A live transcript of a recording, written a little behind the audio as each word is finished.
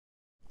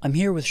I'm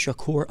here with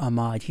Shakur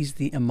Ahmad. He's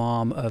the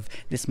imam of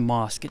this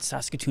mosque. It's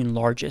Saskatoon's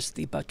largest,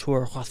 the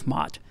Batur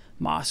Rahmat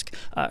Mosque.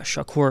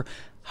 Shakur,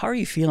 how are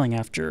you feeling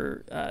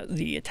after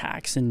the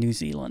attacks in New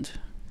Zealand?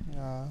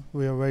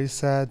 We are very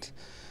sad.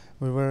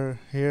 We were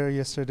here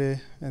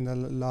yesterday in the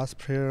last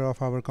prayer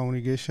of our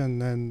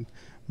congregation, and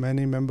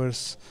many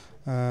members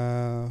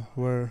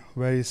were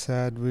very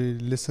sad. We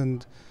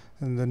listened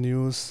in the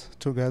news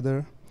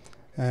together,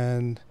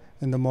 and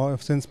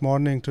since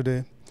morning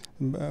today,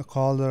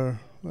 calls are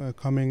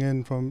coming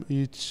in from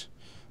each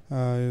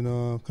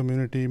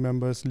community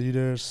members,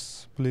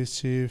 leaders, police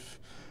chief,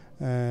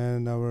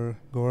 and our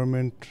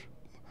government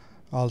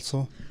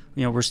also.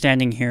 You know, we're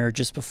standing here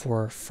just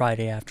before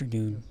Friday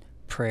afternoon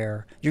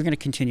prayer. You're going to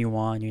continue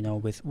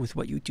on, with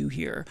what you do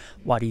here.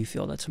 Why do you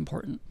feel that's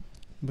important?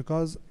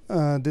 Because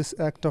this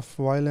act of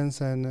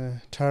violence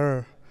and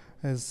terror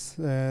is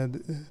there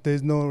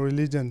is no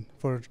religion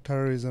for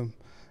terrorism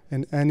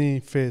in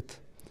any faith,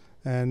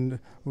 and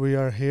we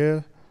are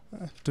here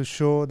to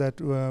show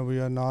that we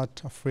are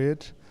not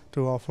afraid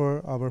to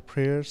offer our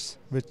prayers,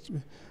 which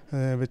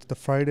the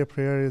Friday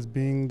prayer is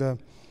being the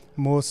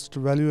most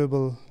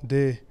valuable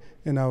day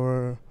in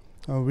our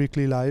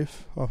weekly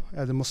life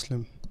as a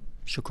Muslim.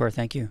 Shakur,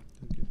 thank you.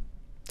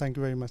 Thank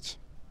you very much.